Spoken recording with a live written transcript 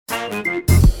Hello,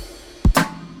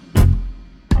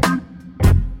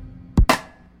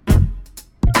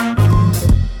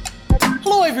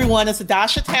 everyone. It's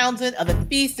Audarshia Townsend of the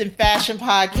Feast and Fashion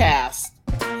Podcast.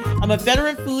 I'm a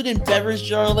veteran food and beverage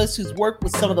journalist who's worked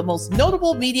with some of the most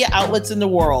notable media outlets in the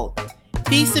world.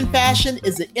 Feast and Fashion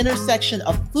is the intersection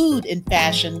of food and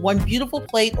fashion, one beautiful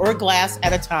plate or glass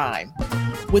at a time.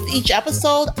 With each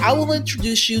episode, I will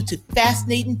introduce you to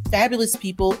fascinating, fabulous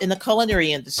people in the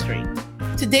culinary industry.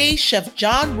 Today, Chef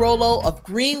Jon Rollo of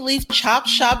Greenleaf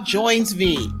Chopshop joins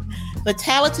me. The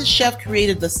talented chef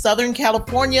created the Southern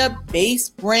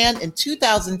California-based brand in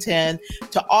 2010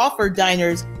 to offer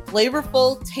diners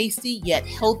flavorful, tasty, yet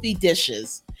healthy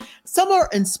dishes. Some are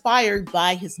inspired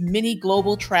by his many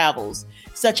global travels,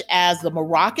 such as the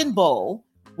Moroccan bowl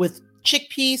with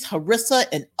chickpeas, harissa,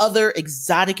 and other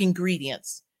exotic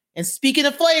ingredients. And speaking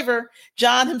of flavor,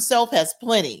 Jon himself has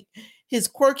plenty. His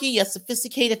quirky yet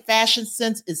sophisticated fashion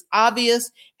sense is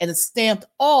obvious and is stamped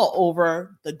all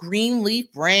over the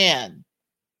Greenleaf brand.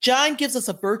 Jon gives us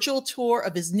a virtual tour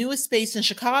of his newest space in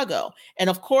Chicago, and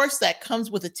of course, that comes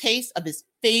with a taste of his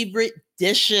favorite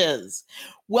dishes.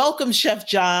 Welcome, Chef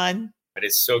Jon. It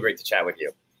is so great to chat with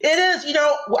you. It is,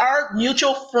 our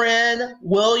mutual friend,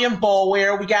 William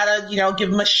Boulware, we got to, give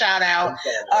him a shout out.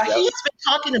 He's been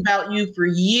talking about you for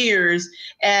years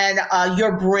and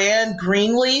your brand,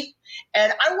 Greenleaf.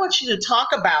 And I want you to talk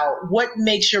about what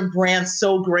makes your brand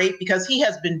so great because he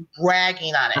has been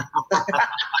bragging on it.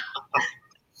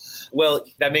 Well,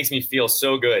 that makes me feel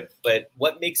so good. But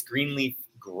what makes Greenleaf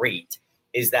great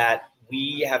is that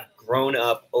we have grown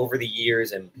up over the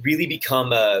years and really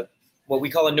become what we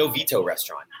call a no veto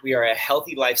restaurant. We are a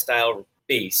healthy lifestyle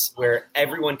base where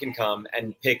everyone can come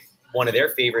and pick one of their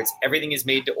favorites. Everything is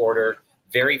made to order,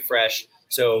 very fresh.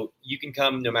 So you can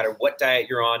come no matter what diet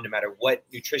you're on, no matter what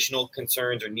nutritional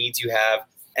concerns or needs you have,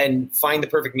 and find the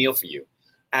perfect meal for you,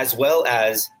 as well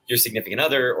as your significant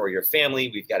other or your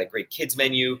family. We've got a great kids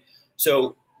menu.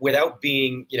 So without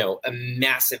being, a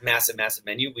massive, massive, massive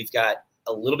menu, we've got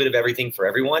a little bit of everything for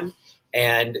everyone.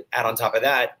 And add on top of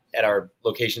that, at our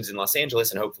locations in Los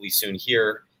Angeles and hopefully soon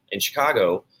here in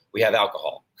Chicago, we have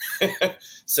alcohol.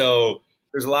 So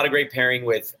there's a lot of great pairing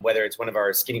with whether it's one of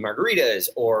our skinny margaritas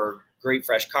or great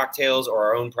fresh cocktails or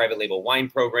our own private label wine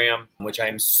program, which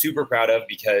I'm super proud of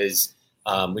because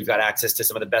we've got access to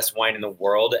some of the best wine in the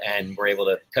world and we're able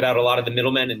to cut out a lot of the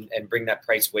middlemen and bring that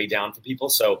price way down for people.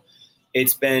 So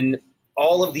it's been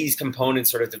all of these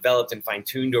components sort of developed and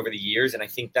fine-tuned over the years. And I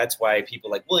think that's why people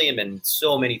like William and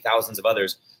so many thousands of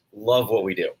others love what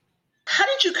we do. How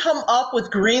did you come up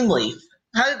with Greenleaf?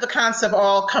 How did the concept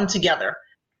all come together?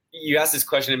 You ask this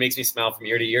question, it makes me smile from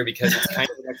ear to ear because it's kind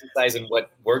of an exercise in what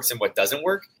works and what doesn't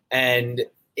work. And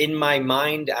in my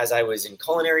mind, as I was in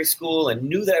culinary school and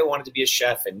knew that I wanted to be a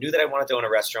chef and knew that I wanted to own a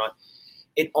restaurant,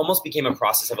 it almost became a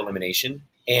process of elimination.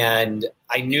 And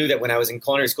I knew that when I was in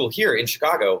culinary school here in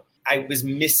Chicago, I was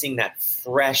missing that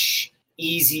fresh,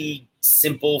 easy,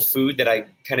 simple food that I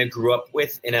kind of grew up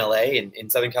with in LA and in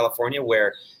Southern California,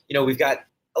 where, we've got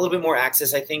a little bit more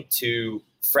access, I think, to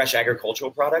fresh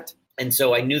agricultural product. And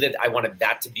so I knew that I wanted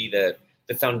that to be the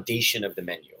foundation of the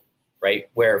menu, right?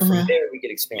 Where from there we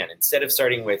could expand. Instead of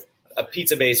starting with a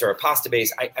pizza base or a pasta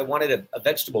base, I wanted a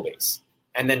vegetable base.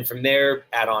 And then from there,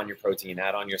 add on your protein,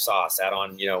 add on your sauce, add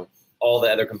on, all the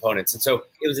other components. And so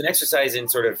it was an exercise in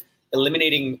sort of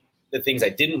eliminating the things I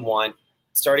didn't want,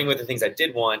 starting with the things I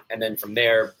did want, and then from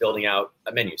there building out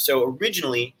a menu. So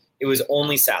originally it was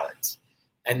only salads.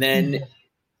 And then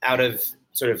out of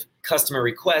sort of customer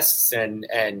requests and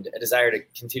a desire to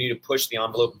continue to push the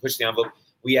envelope,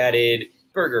 we added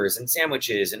burgers and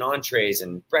sandwiches and entrees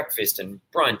and breakfast and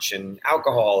brunch and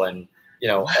alcohol and,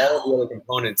 all the other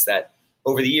components that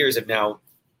over the years have now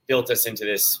built us into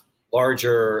this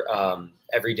larger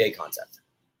everyday concept.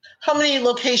 How many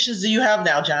locations do you have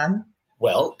now, Jon?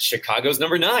 Well, Chicago's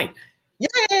number 9.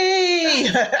 Yay!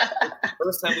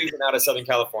 First time we've been out of Southern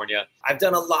California. I've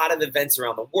done a lot of events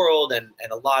around the world and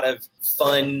a lot of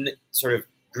fun sort of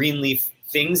Greenleaf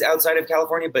things outside of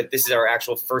California, but this is our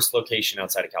actual first location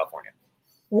outside of California.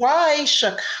 Why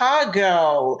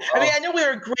Chicago? I mean, I know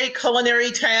we're a great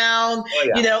culinary town.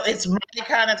 Oh, yeah. It's my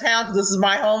kind of town because this is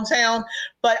my hometown.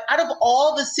 But out of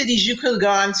all the cities you could have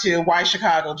gone to, why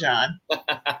Chicago, Jon?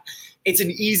 It's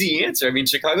an easy answer. I mean,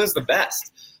 Chicago's the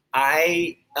best.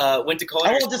 I went to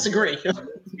culinary. I won't disagree.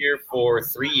 Here for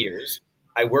 3 years.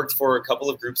 I worked for a couple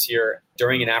of groups here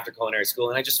during and after culinary school,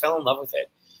 and I just fell in love with it.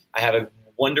 I have a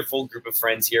wonderful group of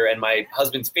friends here, and my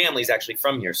husband's family is actually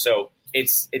from here. So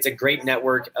it's a great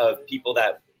network of people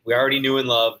that we already knew and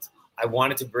loved. I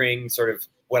wanted to bring sort of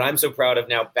what I'm so proud of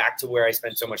now back to where I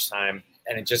spent so much time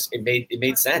And it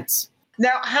made sense.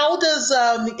 Now, how does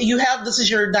this is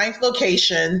your ninth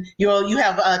location. You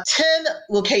have 10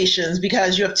 locations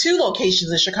because you have 2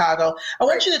 locations in Chicago. I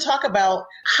want you to talk about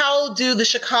how do the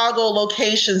Chicago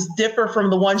locations differ from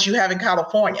the ones you have in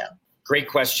California? Great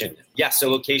question. Yeah, so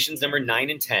locations number 9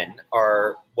 and 10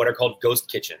 are what are called ghost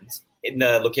kitchens. In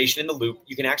the location in the Loop,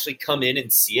 you can actually come in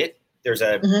and see it. There's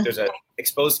a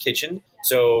exposed kitchen,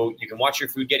 so you can watch your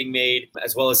food getting made,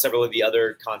 as well as several of the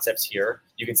other concepts here.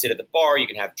 You can sit at the bar, you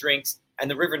can have drinks, and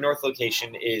the River North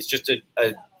location is just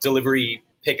a delivery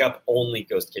pickup only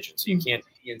ghost kitchen, so you can't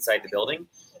be inside the building,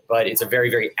 but it's a very,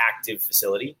 very active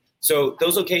facility. So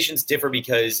those locations differ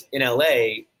because in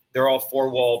LA, they're all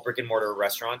 4-wall brick and mortar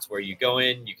restaurants where you go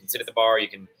in, you can sit at the bar, you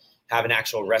can have an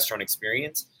actual restaurant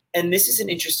experience. And this is an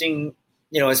interesting,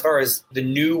 as far as the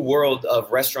new world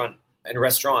of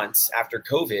restaurants after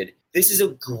COVID, this is a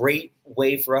great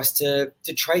way for us to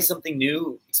try something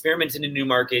new, experiment in a new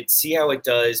market, see how it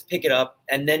does, pick it up,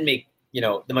 and then make,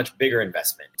 the much bigger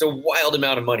investment. It's a wild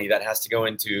amount of money that has to go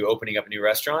into opening up a new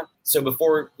restaurant. So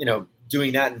before,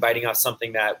 doing that and biting off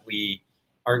something that we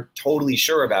aren't totally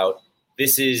sure about,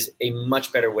 this is a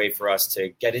much better way for us to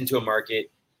get into a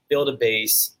market, build a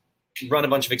base, run a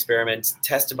bunch of experiments,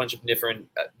 test a bunch of different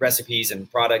recipes and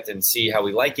product and see how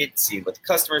we like it, see what the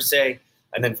customers say,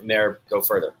 and then from there, go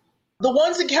further. The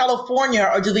ones in California,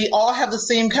 or do they all have the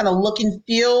same kind of look and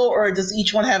feel, or does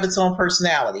each one have its own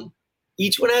personality?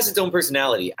 Each one has its own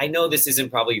personality. I know this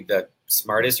isn't probably the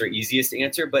smartest or easiest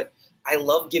answer, but I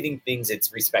love giving things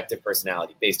its respective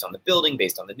personality based on the building,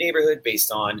 based on the neighborhood,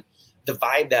 based on the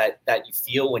vibe that you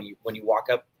feel when you walk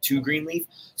up to Greenleaf.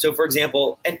 So, for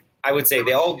example, and I would say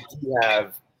they all do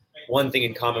have one thing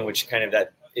in common, which kind of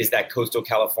that is that coastal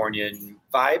Californian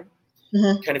vibe.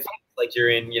 Kind of like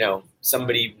you're in,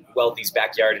 somebody wealthy's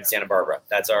backyard in Santa Barbara.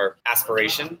 That's our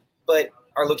aspiration. But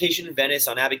our location in Venice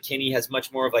on Abbot Kinney has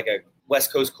much more of like a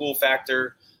West Coast cool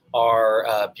factor.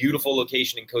 Our beautiful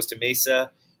location in Costa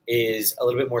Mesa is a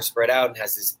little bit more spread out and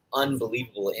has this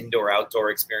unbelievable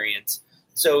indoor-outdoor experience.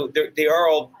 So they are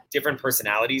all different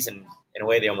personalities, and in a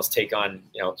way they almost take on,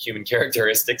 human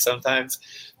characteristics sometimes.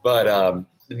 But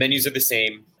the menus are the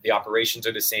same, the operations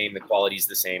are the same, the quality is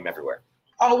the same everywhere.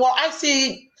 Oh, well, I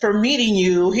see from meeting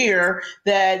you here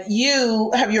that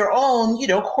you have your own,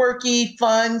 quirky,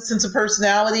 fun sense of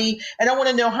personality. And I want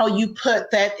to know how you put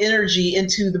that energy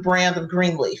into the brand of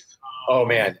Greenleaf. Oh,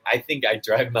 man, I think I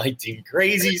drive my team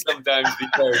crazy sometimes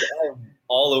because I'm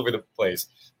all over the place.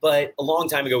 But a long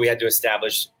time ago, we had to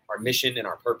establish our mission and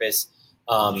our purpose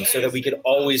so that we could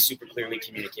always super clearly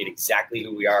communicate exactly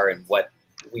who we are and what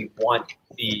we want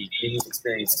the Greenleaf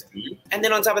experience to be. And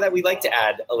then on top of that, we like to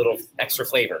add a little extra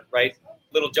flavor, right?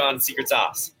 Little John's secret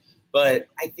sauce. But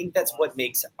I think that's what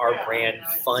makes our brand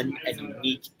fun and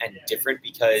unique and different,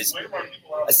 because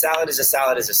a salad is a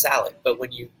salad is a salad. But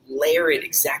when you layer it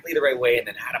exactly the right way and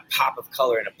then add a pop of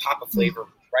color and a pop of flavor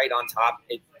right on top,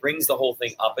 it brings the whole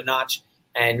thing up a notch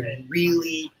and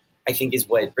really, I think, is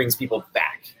what brings people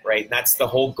back, right? And that's the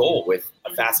whole goal with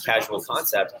a fast casual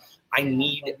concept. I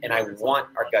need and I want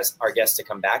our guests to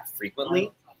come back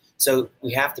frequently. So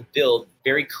we have to build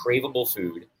very craveable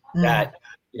food that,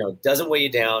 doesn't weigh you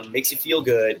down, makes you feel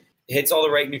good, hits all the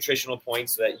right nutritional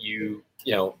points so that you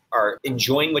are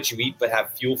enjoying what you eat, but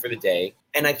have fuel for the day.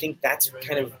 And I think that's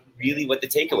kind of really what the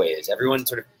takeaway is. Everyone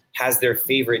sort of has their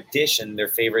favorite dish and their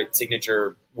favorite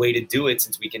signature way to do it,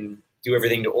 since we can do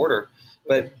everything to order.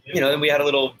 But, then we add a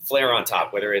little flair on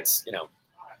top, whether it's,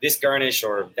 this garnish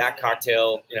or that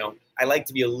cocktail. I like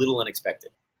to be a little unexpected.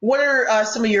 What are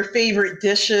some of your favorite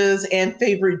dishes and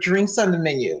favorite drinks on the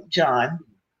menu, John?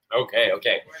 Okay.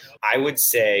 I would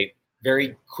say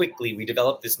very quickly, we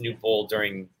developed this new bowl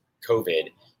during COVID,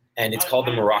 and it's called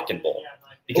the Moroccan Bowl.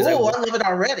 Because I love it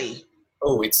already.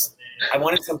 I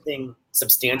wanted something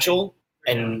substantial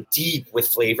and deep with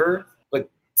flavor, but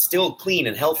still clean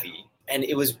and healthy. And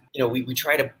it was, we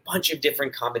tried a bunch of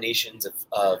different combinations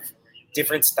of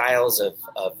different styles of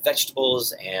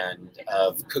vegetables and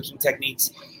of cooking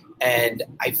techniques. And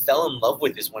I fell in love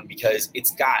with this one because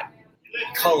it's got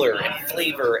color and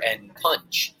flavor and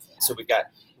punch. So we've got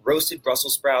roasted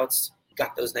Brussels sprouts,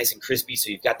 got those nice and crispy, so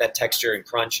you've got that texture and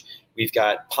crunch. We've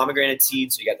got pomegranate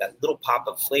seeds, so you got that little pop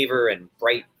of flavor and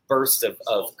bright burst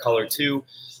of color too.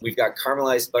 We've got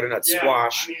caramelized butternut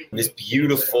squash, this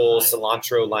beautiful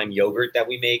cilantro lime yogurt that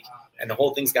we make, and the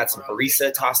whole thing's got some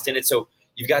harissa tossed in it. So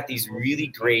you've got these really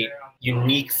great,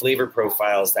 unique flavor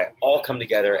profiles that all come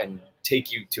together and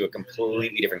take you to a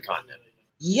completely different continent.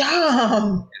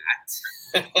 Yum!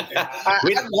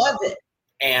 I love it.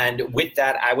 And with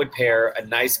that, I would pair a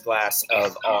nice glass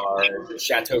of our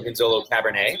Chateau Gonzalo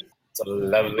Cabernet. It's a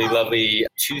lovely, lovely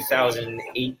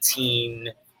 2018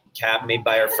 cab made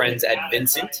by our friends at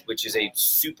Vincent, which is a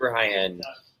super high-end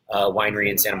winery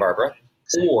in Santa Barbara.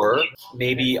 Or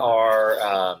maybe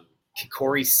our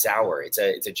Kikori Sour. It's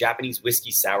a Japanese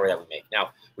whiskey sour that we make.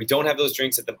 Now, we don't have those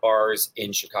drinks at the bars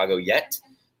in Chicago yet,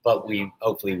 but we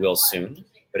hopefully will soon.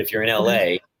 But if you're in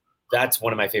LA, that's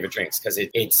one of my favorite drinks because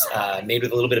it's made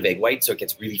with a little bit of egg white, so it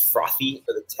gets really frothy.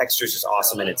 So the texture is just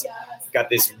awesome, and it's got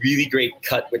this really great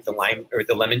cut with the lime or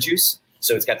the lemon juice.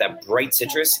 So it's got that bright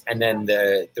citrus, and then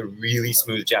the really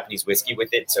smooth Japanese whiskey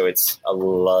with it. So it's a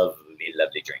lovely,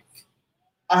 lovely drink.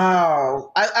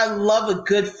 Oh, I love a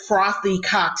good frothy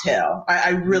cocktail.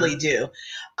 I really do.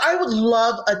 I would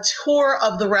love a tour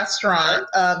of the restaurant,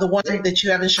 the one that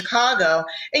you have in Chicago,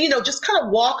 and, just kind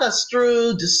of walk us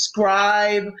through,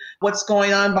 describe what's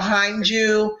going on behind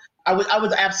you. I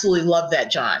would absolutely love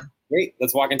that, Jon. Great.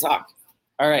 Let's walk and talk.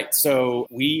 All right. So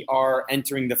we are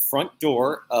entering the front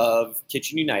door of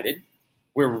Kitchen United.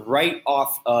 We're right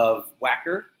off of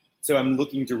Wacker. So I'm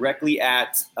looking directly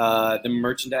at the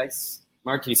merchandise.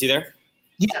 Mark, can you see there?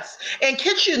 Yes. And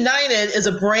Kitchen United is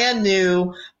a brand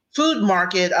new food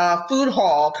market, food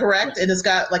hall, correct? And it's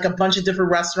got like a bunch of different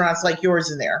restaurants like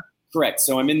yours in there. Correct.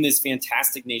 So I'm in this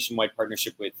fantastic nationwide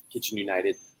partnership with Kitchen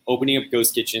United, opening up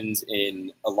ghost kitchens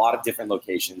in a lot of different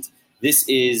locations. This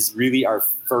is really our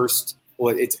first,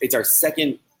 well, it's our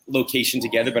second location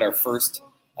together, but our first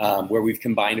where we've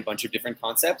combined a bunch of different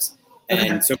concepts.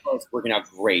 And so far it's working out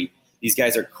great. These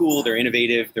guys are cool. They're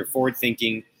innovative. They're forward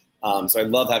thinking. So I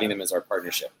love having them as our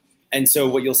partnership. And so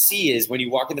what you'll see is when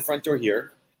you walk in the front door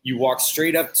here, you walk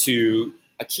straight up to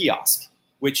a kiosk,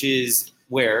 which is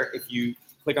where, if you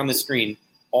click on the screen,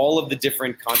 all of the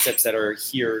different concepts that are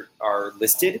here are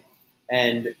listed.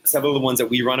 And several of the ones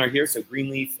that we run are here. So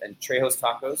Greenleaf and Trejo's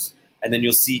Tacos. And then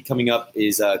you'll see coming up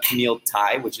is Camille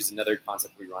Thai, which is another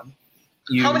concept we run.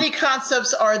 How many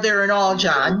concepts are there in all,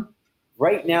 Jon?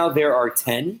 Right now there are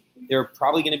 10. There are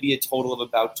probably going to be a total of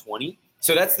about 20.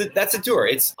 So that's the tour.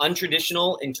 It's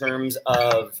untraditional in terms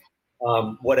of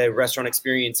what a restaurant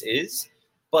experience is,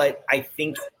 but I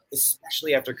think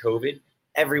especially after COVID,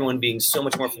 everyone being so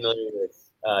much more familiar with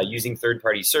using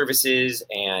third-party services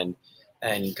and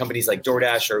companies like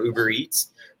DoorDash or Uber Eats,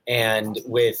 and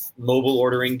with mobile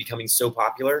ordering becoming so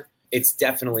popular, it's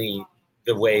definitely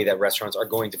the way that restaurants are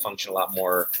going to function a lot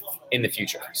more in the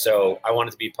future. So I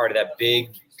wanted to be part of that big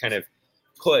kind of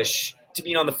push to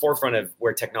be on the forefront of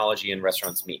where technology and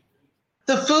restaurants meet.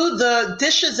 The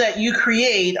dishes that you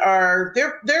create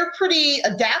they're pretty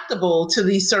adaptable to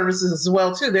these services as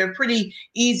well too. They're pretty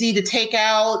easy to take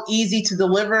out, easy to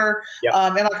deliver. Yep.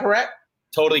 Am I correct?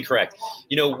 Totally correct.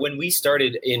 When we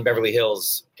started in Beverly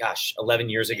Hills, 11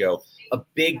 years ago, a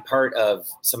big part of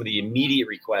some of the immediate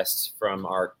requests from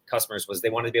our customers was they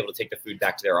wanted to be able to take the food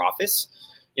back to their office.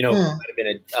 It might have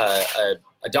been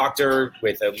a doctor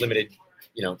with a limited,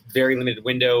 very limited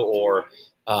window, or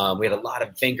we had a lot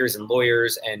of bankers and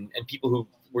lawyers and people who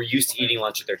were used to eating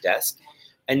lunch at their desk.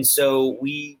 And so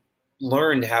we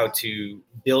learned how to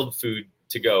build food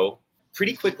to go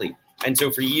pretty quickly. And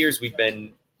so for years, we've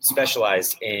been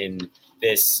specialized in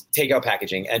this takeout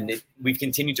packaging, and we've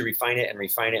continued to refine it and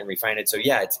refine it and refine it. So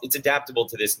yeah, it's adaptable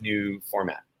to this new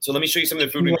format. So let me show you some of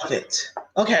the food. Love it.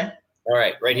 Okay. All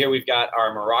right. Right here, we've got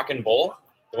our Moroccan bowl.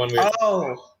 The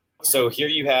one So here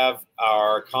you have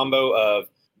our combo of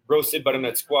roasted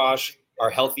butternut squash,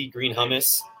 our healthy green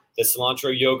hummus, the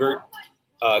cilantro yogurt,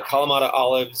 Kalamata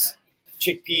olives,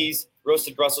 chickpeas,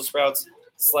 roasted Brussels sprouts,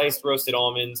 sliced roasted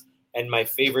almonds, and my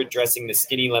favorite dressing, the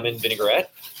skinny lemon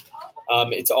vinaigrette.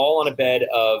 It's all on a bed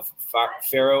of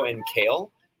farro and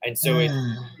kale. And so it's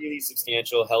really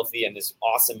substantial, healthy, and this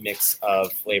awesome mix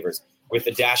of flavors with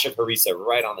a dash of harissa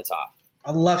right on the top.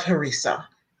 I love harissa.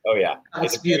 Oh, yeah.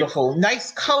 It's beautiful.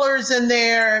 Nice colors in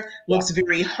there. Looks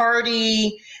very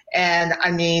hearty. And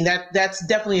I mean, that's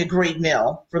definitely a great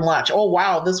meal for lunch. Oh,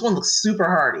 wow. This one looks super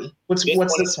hearty. What's this one?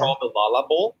 It's called the Lala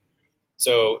Bowl.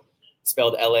 So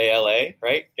spelled L-A-L-A,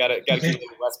 right? Gotta keep it the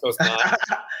West Coast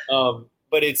nod.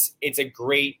 But it's a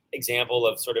great example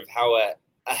of sort of how a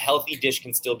healthy dish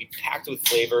can still be packed with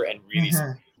flavor and really.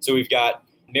 So we've got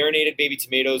marinated baby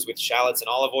tomatoes with shallots and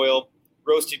olive oil,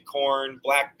 roasted corn,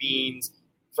 black beans,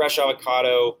 fresh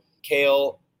avocado,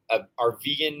 kale, our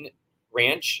vegan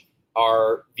ranch,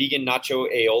 our vegan nacho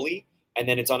aioli, and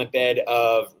then it's on a bed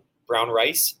of brown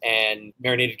rice and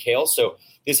marinated kale. So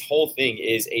this whole thing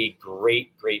is a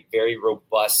great, very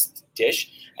robust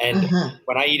dish. And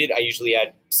when I eat it, I usually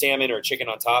add salmon or chicken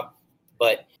on top,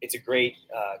 but it's a great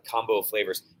combo of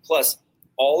flavors. Plus,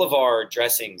 all of our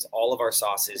dressings, all of our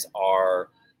sauces are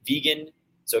vegan,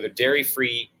 so they're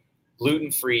dairy-free,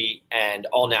 gluten-free, and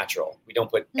all natural. We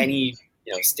don't put any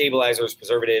stabilizers,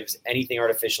 preservatives, anything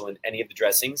artificial in any of the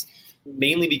dressings,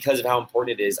 mainly because of how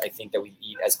important it is, I think, that we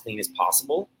eat as clean as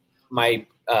possible. My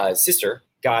sister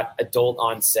got adult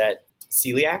onset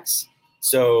celiacs,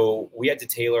 so we had to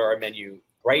tailor our menu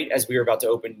right as we were about to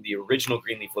open the original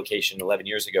Greenleaf location 11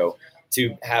 years ago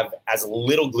to have as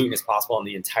little gluten as possible on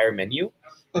the entire menu.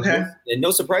 Okay. And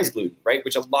no surprise gluten, right?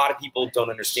 Which a lot of people don't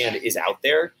understand is out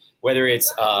there, whether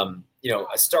it's,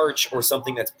 a starch or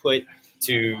something that's put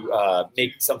to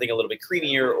make something a little bit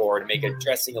creamier or to make a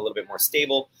dressing a little bit more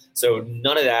stable. So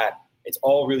none of that. It's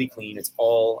all really clean. It's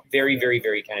all very, very,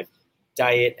 very kind of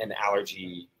diet and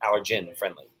allergen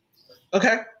friendly.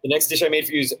 Okay. The next dish I made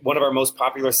for you is one of our most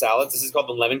popular salads. This is called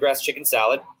the lemongrass chicken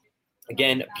salad.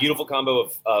 Again, a beautiful combo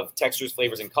of textures,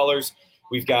 flavors, and colors.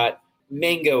 We've got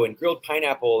mango and grilled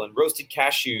pineapple and roasted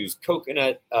cashews,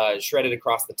 coconut shredded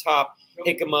across the top,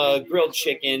 jicama, grilled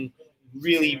chicken,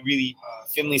 really, really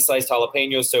thinly sliced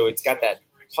jalapenos. So it's got that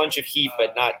punch of heat,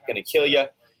 but not going to kill you.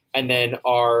 And then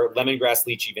our lemongrass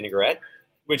lychee vinaigrette,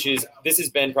 this has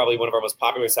been probably one of our most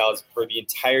popular salads for the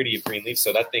entirety of Greenleaf.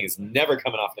 So that thing is never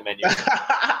coming off the menu.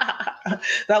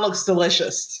 That looks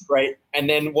delicious. Right. And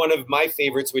then one of my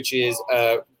favorites, which is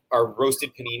our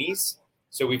roasted paninis.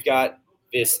 So we've got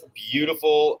this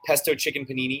beautiful pesto chicken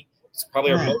panini. It's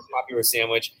probably our most popular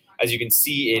sandwich. As you can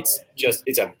see, it's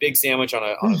a big sandwich on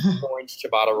a 4-inch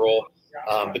ciabatta roll.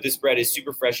 But this bread is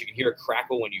super fresh. You can hear it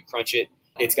crackle when you crunch it.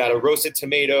 It's got a roasted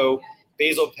tomato,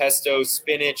 basil pesto,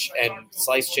 spinach, and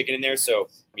sliced chicken in there. So,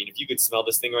 I mean, if you could smell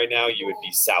this thing right now, you would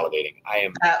be salivating.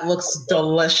 That looks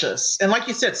delicious. And like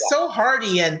you said, so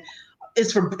hearty, and I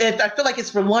feel like it's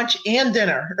for lunch and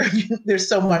dinner. There's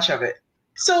so much of it.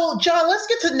 So, Jon, let's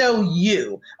get to know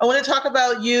you. I want to talk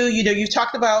about you. You've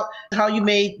talked about how you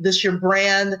made this your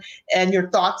brand and your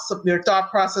thought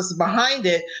process behind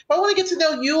it. But I want to get to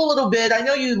know you a little bit. I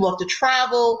know you love to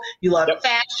travel, you love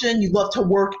fashion, you love to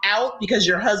work out because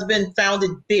your husband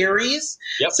founded Berries.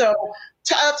 Yep. So,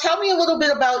 tell me a little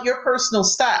bit about your personal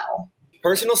style.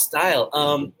 Personal style.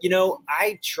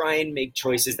 I try and make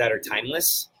choices that are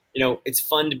timeless. It's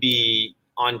fun to be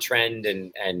on trend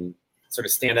and sort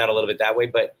of stand out a little bit that way.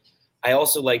 But I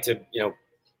also like to,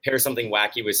 pair something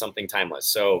wacky with something timeless.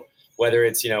 So whether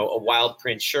it's, a wild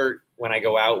print shirt when I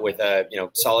go out with a,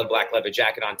 solid black leather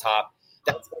jacket on top,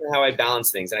 that's kind of how I balance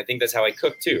things. And I think that's how I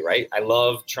cook too, right? I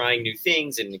love trying new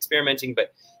things and experimenting,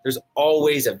 but there's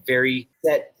always a very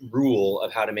set rule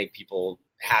of how to make people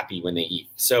happy when they eat.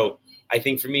 So I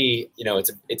think for me,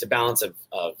 it's a balance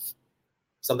of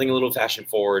something a little fashion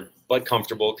forward, but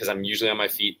comfortable because I'm usually on my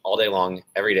feet all day long,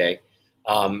 every day.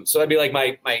 So that'd be like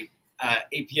my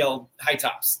APL high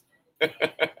tops.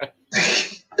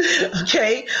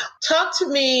 Okay. Talk to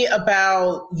me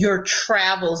about your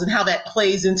travels and how that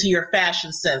plays into your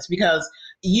fashion sense, because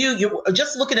you're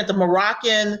just looking at the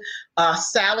Moroccan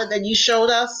salad that you showed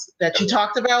us, that you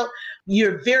talked about.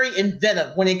 You're very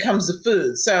inventive when it comes to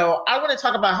food. So I want to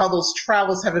talk about how those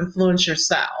travels have influenced your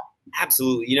style.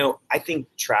 Absolutely. I think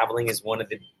traveling is one of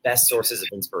the best sources of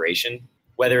inspiration.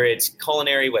 Whether it's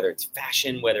culinary, whether it's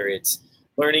fashion, whether it's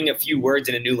learning a few words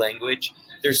in a new language,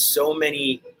 there's so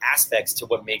many aspects to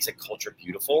what makes a culture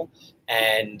beautiful.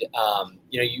 And,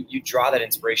 you draw that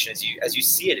inspiration as you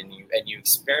see it and you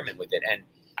experiment with it. And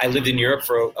I lived in Europe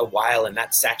for a while, and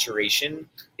that saturation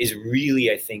is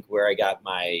really, I think, where I got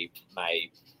my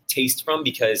taste from,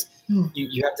 because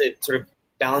you have to sort of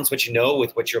balance what you know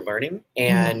with what you're learning.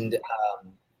 And,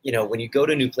 when you go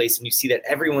to a new place and you see that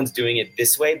everyone's doing it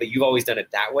this way, but you've always done it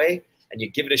that way, and you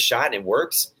give it a shot and it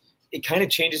works, it kind of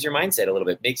changes your mindset a little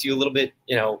bit, makes you a little bit,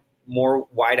 more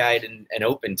wide-eyed and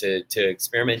open to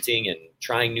experimenting and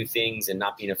trying new things and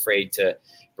not being afraid to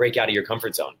break out of your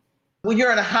comfort zone. When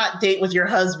you're on a hot date with your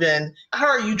husband, how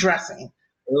are you dressing?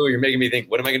 Oh, you're making me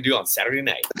think, what am I going to do on Saturday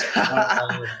night?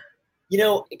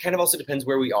 It kind of also depends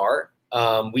where we are.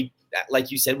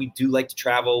 Like you said, we do like to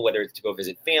travel, whether it's to go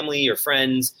visit family or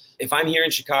friends. If I'm here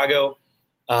in Chicago,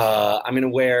 I'm going to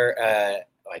wear,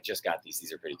 I just got these.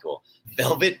 These are pretty cool.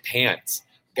 Velvet pants.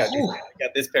 Got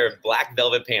this pair of black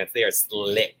velvet pants. They are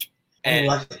slick. And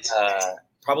I love it.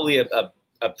 Probably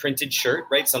a printed shirt,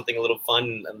 right? Something a little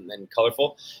fun and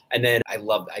colorful. And then I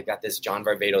got this John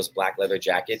Varvatos black leather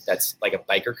jacket that's like a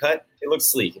biker cut. It looks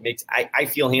sleek. I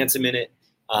feel handsome in it.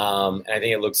 And I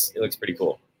think it looks pretty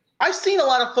cool. I've seen a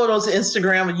lot of photos on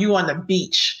Instagram of you on the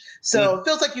beach. So it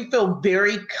feels like you feel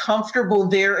very comfortable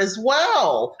there as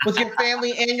well with your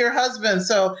family and your husband.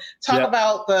 So talk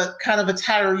about the kind of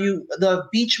attire the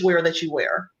beach wear that you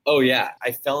wear. Oh, yeah.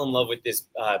 I fell in love with this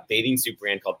bathing suit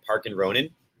brand called Park and Ronan.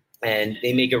 And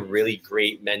they make a really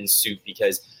great men's suit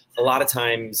because a lot of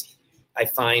times I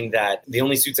find that the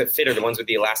only suits that fit are the ones with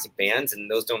the elastic bands, and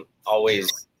those don't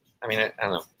always, I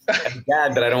don't know. I'm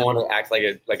bad, but I don't want to act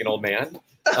like an old man.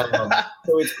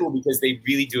 So it's cool because they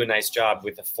really do a nice job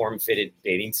with a form-fitted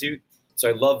bathing suit. So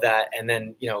I love that. And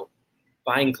then,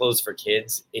 buying clothes for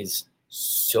kids is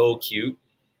so cute.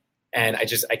 And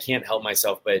I can't help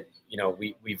myself, but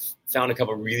we've found a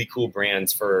couple of really cool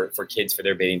brands for kids for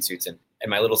their bathing suits. And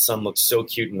my little son looks so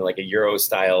cute in like a Euro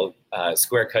style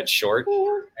square cut short.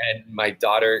 And my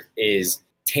daughter is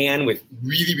tan with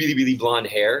really, really, really blonde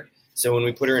hair. So when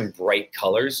we put her in bright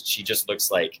colors, she just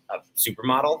looks like a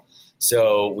supermodel.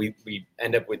 So we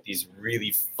end up with these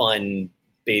really fun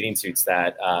bathing suits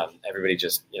that everybody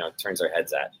just, turns their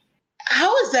heads at.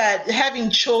 How is that, having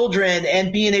children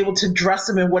and being able to dress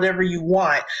them in whatever you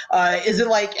want? Is it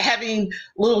like having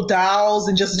little dolls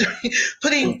and just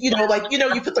putting, you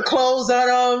put the clothes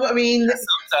on them?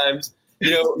 Sometimes,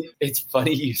 it's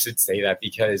funny you should say that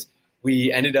because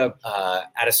we ended up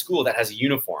at a school that has a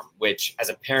uniform, which as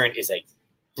a parent is a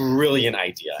brilliant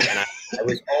idea. And I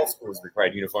wish all schools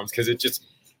required uniforms because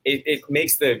it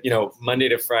makes the, Monday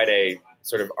to Friday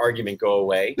sort of argument go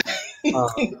away.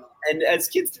 And as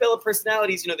kids develop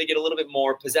personalities, they get a little bit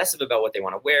more possessive about what they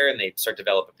want to wear and they start to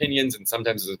develop opinions. And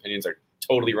sometimes those opinions are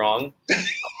totally wrong.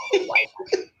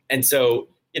 And so,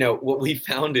 what we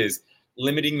found is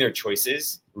limiting their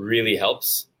choices really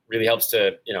helps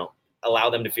to,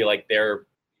 allow them to feel like they're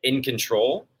in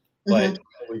control. But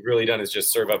what we've really done is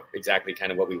just serve up exactly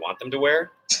kind of what we want them to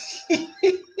wear.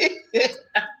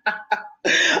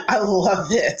 I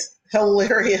love it.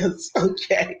 Hilarious.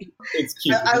 Okay. It's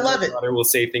cute. I love it. My daughter will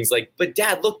say things like, but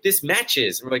Dad, look, this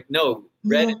matches. And we're like, no,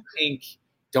 red and pink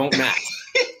don't match.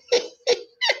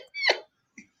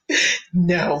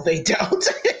 No, they don't.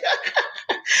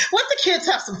 Let the kids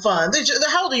have some fun.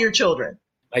 How old are your children?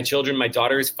 My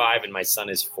daughter is 5 and my son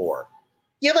is 4.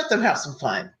 Yeah, let them have some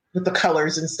fun with the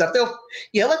colors and stuff.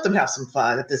 Let them have some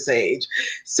fun at this age.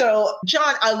 So,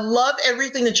 Jon, I love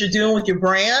everything that you're doing with your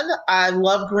brand. I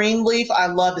love Greenleaf. I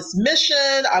love its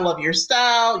mission. I love your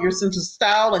style, your sense of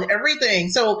style and everything.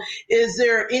 So is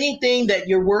there anything that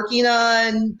you're working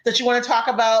on that you want to talk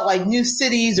about, like new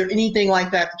cities or anything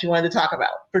like that you wanted to talk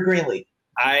about for Greenleaf?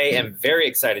 I am very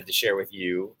excited to share with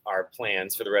you our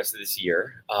plans for the rest of this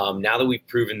year. Now that we've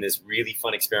proven this really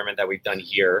fun experiment that we've done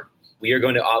here, we are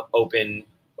going to open.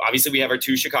 Obviously, we have our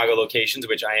 2 Chicago locations,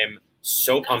 which I am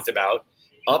so pumped about.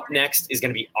 Up next is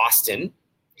going to be Austin,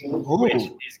 which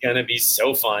is going to be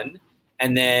so fun.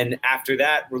 And then after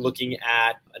that, we're looking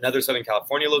at another Southern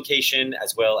California location,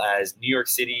 as well as New York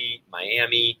City,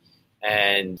 Miami,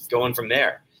 and going from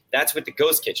there. That's with the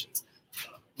ghost kitchens.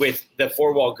 With the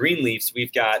 4-wall Greenleafs,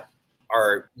 we've got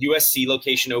our USC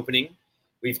location opening.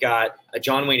 We've got a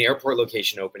John Wayne Airport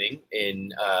location opening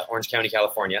in Orange County,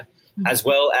 California, as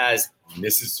well as,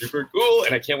 this is super cool,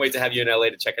 and I can't wait to have you in LA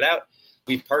to check it out.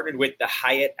 We've partnered with the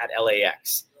Hyatt at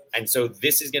LAX. And so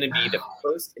this is going to be the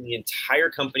first in the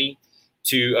entire company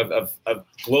of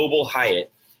global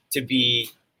Hyatt to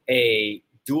be a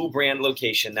dual brand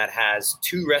location that has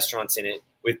 2 restaurants in it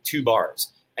with 2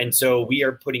 bars. And so we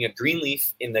are putting a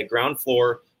Greenleaf in the ground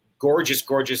floor, gorgeous,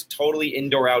 totally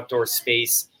indoor-outdoor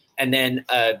space. And then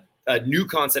a new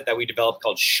concept that we developed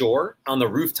called Shore on the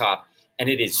rooftop. And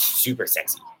it is super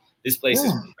sexy. This place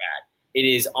is rad. It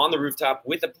is on the rooftop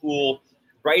with a pool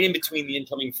right in between the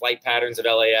incoming flight patterns of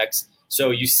LAX.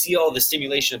 So you see all the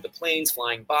stimulation of the planes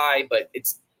flying by, but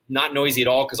it's not noisy at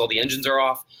all because all the engines are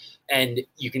off. And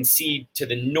you can see to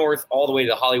the north all the way to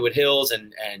the Hollywood Hills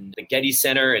and the Getty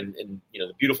Center and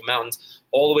the beautiful mountains,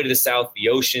 all the way to the south, the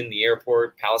ocean, the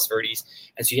airport, Palos Verdes.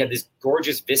 And so you have this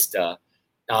gorgeous vista,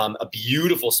 a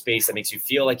beautiful space that makes you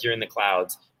feel like you're in the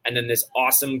clouds. And then this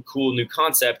awesome, cool new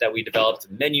concept that we developed,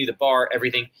 the menu, the bar,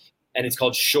 everything. And it's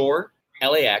called Shore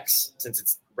LAX, since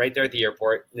it's right there at the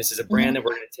airport. And this is a brand that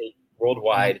we're going to take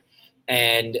worldwide.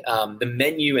 And the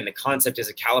menu and the concept is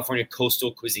a California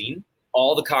coastal cuisine.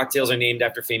 All the cocktails are named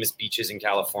after famous beaches in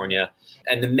California.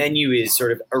 And the menu is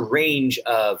sort of a range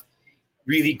of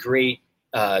really great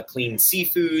clean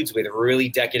seafoods with really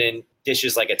decadent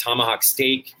dishes like a tomahawk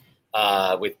steak,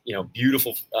 with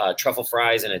beautiful truffle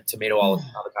fries and a tomato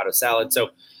avocado salad.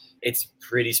 So it's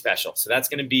pretty special. So that's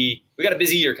going to be, we got a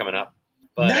busy year coming up,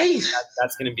 but nice.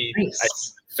 That's going to be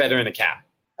a feather in the cap.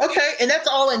 Okay. And that's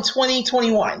all in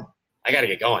 2021. I got to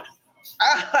get going.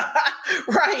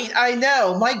 Right. I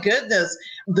know. My goodness.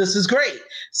 This is great.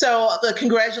 So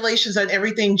congratulations on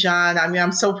everything, Jon. I mean,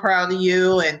 I'm so proud of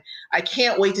you and I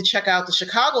can't wait to check out the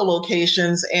Chicago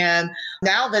locations. And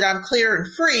now that I'm clear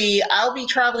and free, I'll be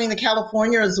traveling to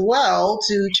California as well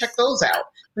to check those out.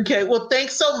 Okay. Well,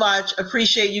 thanks so much.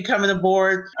 Appreciate you coming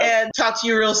aboard and talk to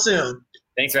you real soon.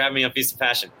 Thanks for having me on Feast and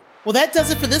Fashion. Well, that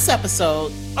does it for this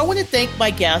episode. I want to thank my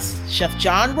guest, Chef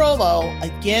Jon Rollo,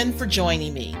 again for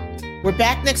joining me. We're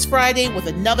back next Friday with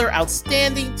another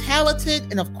outstanding, talented,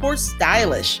 and of course,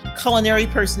 stylish culinary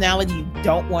personality you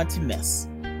don't want to miss.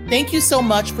 Thank you so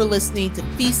much for listening to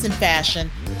Feast and Fashion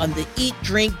on the Eat,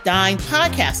 Drink, Dine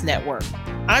podcast network.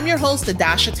 I'm your host,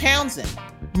 Audarshia Townsend.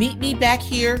 Meet me back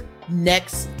here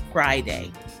next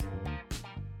Friday.